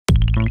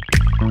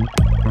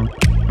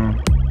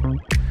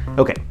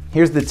Okay,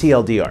 here's the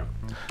TLDR.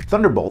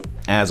 Thunderbolt,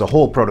 as a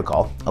whole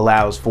protocol,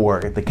 allows for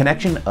the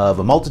connection of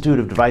a multitude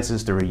of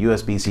devices through a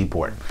USB-C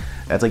port.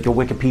 That's like your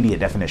Wikipedia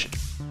definition.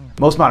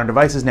 Most modern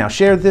devices now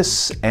share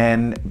this,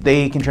 and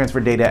they can transfer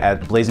data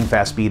at blazing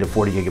fast speed of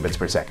 40 gigabits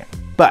per second.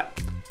 But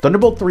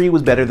Thunderbolt 3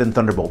 was better than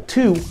Thunderbolt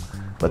 2,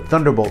 but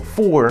Thunderbolt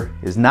 4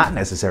 is not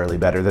necessarily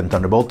better than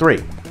Thunderbolt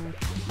 3.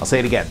 I'll say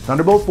it again,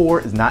 Thunderbolt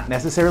 4 is not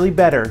necessarily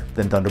better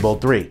than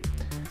Thunderbolt 3.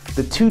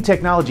 The two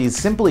technologies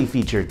simply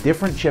feature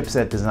different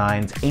chipset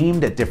designs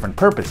aimed at different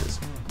purposes.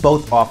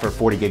 Both offer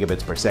 40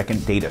 gigabits per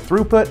second data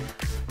throughput,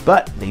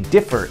 but they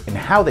differ in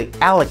how they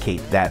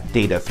allocate that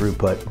data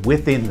throughput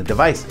within the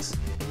devices.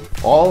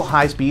 All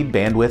high-speed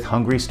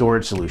bandwidth-hungry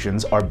storage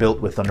solutions are built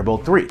with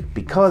Thunderbolt 3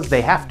 because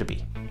they have to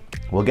be.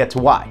 We'll get to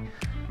why.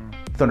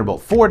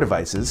 Thunderbolt 4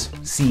 devices,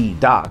 C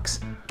docks,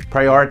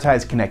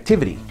 prioritize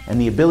connectivity and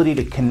the ability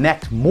to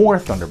connect more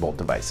Thunderbolt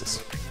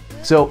devices.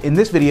 So in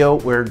this video,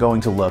 we're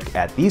going to look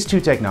at these two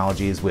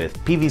technologies with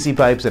PVC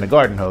pipes and a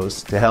garden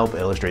hose to help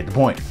illustrate the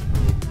point.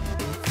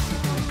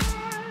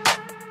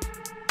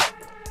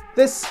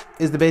 This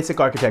is the basic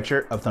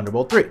architecture of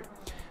Thunderbolt 3.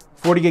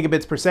 40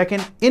 gigabits per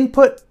second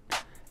input,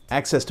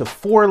 access to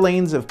 4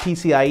 lanes of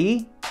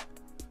PCIe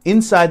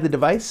inside the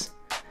device,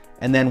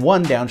 and then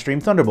 1 downstream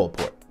Thunderbolt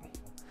port.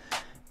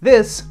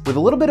 This, with a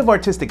little bit of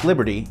artistic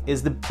liberty,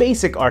 is the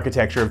basic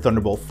architecture of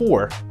Thunderbolt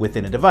 4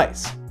 within a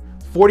device.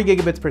 40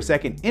 gigabits per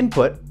second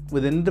input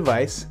within the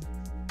device,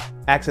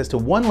 access to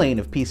 1 lane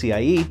of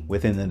PCIe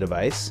within the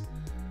device,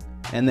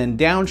 and then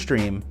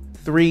downstream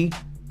 3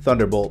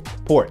 Thunderbolt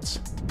ports.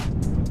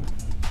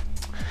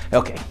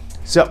 Okay,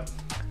 so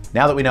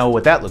now that we know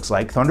what that looks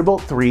like,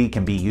 Thunderbolt 3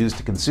 can be used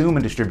to consume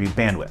and distribute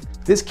bandwidth.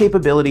 This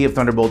capability of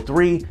Thunderbolt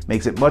 3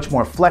 makes it much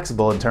more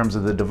flexible in terms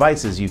of the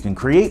devices you can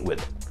create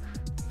with it.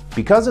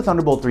 Because a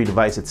Thunderbolt 3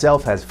 device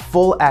itself has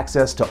full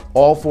access to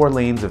all 4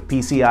 lanes of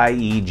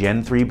PCIe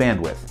Gen 3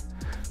 bandwidth,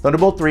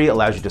 Thunderbolt 3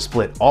 allows you to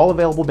split all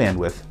available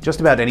bandwidth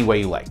just about any way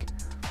you like.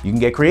 You can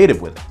get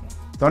creative with it.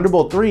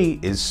 Thunderbolt 3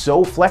 is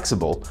so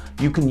flexible,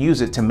 you can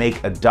use it to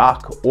make a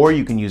dock, or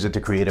you can use it to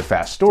create a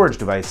fast storage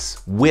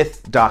device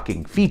with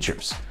docking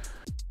features,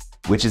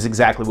 which is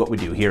exactly what we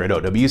do here at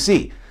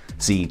OWC.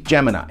 See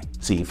Gemini,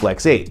 see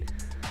Flex 8.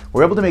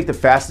 We're able to make the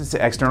fastest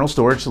external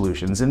storage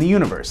solutions in the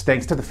universe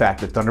thanks to the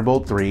fact that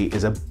Thunderbolt 3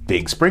 is a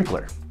big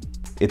sprinkler.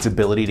 Its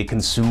ability to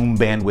consume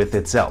bandwidth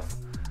itself.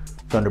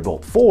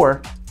 Thunderbolt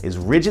 4 is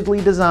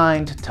rigidly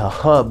designed to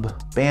hub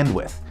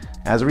bandwidth.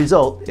 As a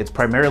result, it's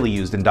primarily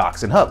used in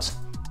docks and hubs.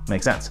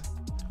 Makes sense.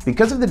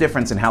 Because of the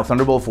difference in how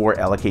Thunderbolt 4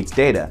 allocates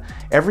data,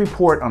 every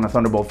port on a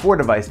Thunderbolt 4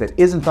 device that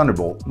isn't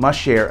Thunderbolt must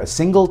share a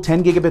single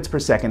 10 gigabits per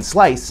second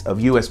slice of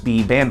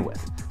USB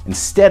bandwidth,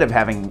 instead of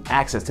having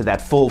access to that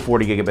full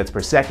 40 gigabits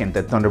per second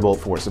that Thunderbolt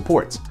 4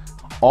 supports.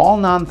 All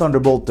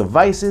non-Thunderbolt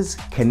devices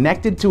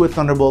connected to a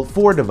Thunderbolt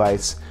 4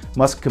 device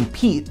must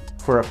compete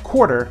for a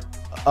quarter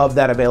of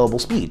that available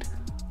speed.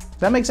 Does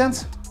that make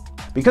sense?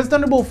 Because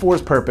Thunderbolt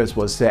 4's purpose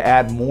was to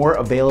add more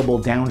available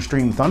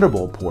downstream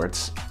Thunderbolt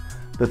ports,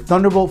 the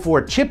Thunderbolt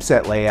 4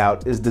 chipset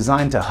layout is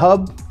designed to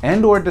hub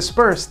and/or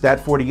disperse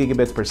that 40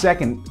 gigabits per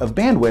second of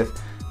bandwidth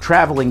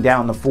traveling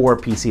down the 4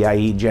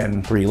 PCIe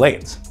Gen 3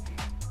 lanes.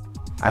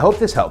 I hope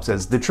this helps,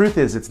 as the truth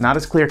is it's not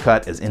as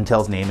clear-cut as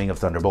Intel's naming of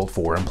Thunderbolt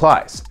 4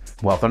 implies.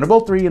 While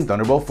Thunderbolt 3 and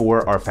Thunderbolt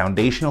 4 are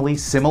foundationally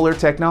similar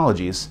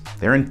technologies,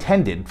 they're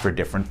intended for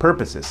different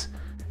purposes.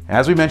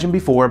 As we mentioned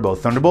before,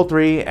 both Thunderbolt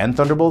 3 and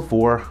Thunderbolt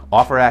 4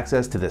 offer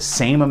access to the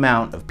same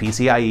amount of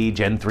PCIe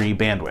Gen 3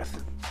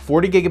 bandwidth.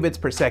 40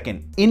 gigabits per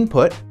second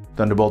input,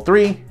 Thunderbolt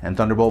 3 and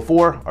Thunderbolt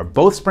 4 are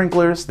both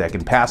sprinklers that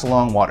can pass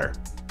along water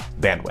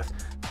bandwidth.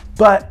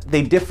 But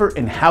they differ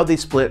in how they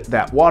split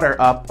that water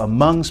up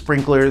among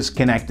sprinklers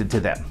connected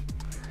to them.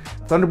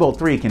 Thunderbolt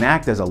 3 can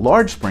act as a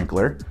large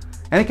sprinkler,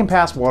 and it can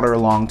pass water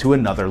along to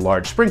another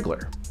large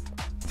sprinkler.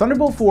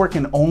 Thunderbolt 4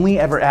 can only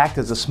ever act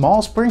as a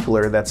small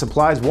sprinkler that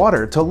supplies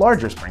water to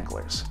larger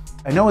sprinklers.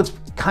 I know it's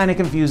kind of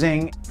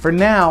confusing. For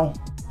now,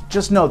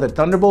 just know that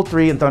Thunderbolt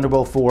 3 and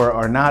Thunderbolt 4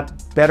 are not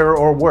better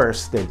or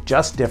worse, they're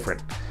just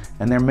different,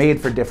 and they're made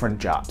for different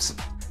jobs.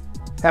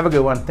 Have a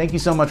good one. Thank you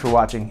so much for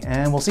watching,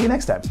 and we'll see you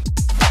next time.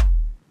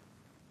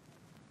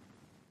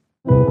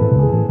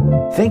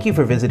 Thank you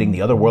for visiting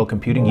the Other World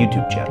Computing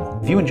YouTube channel.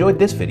 If you enjoyed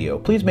this video,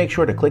 please make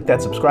sure to click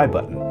that subscribe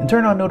button and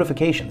turn on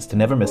notifications to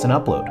never miss an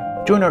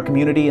upload. Join our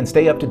community and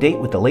stay up to date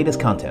with the latest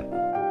content.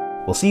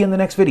 We'll see you in the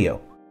next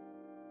video.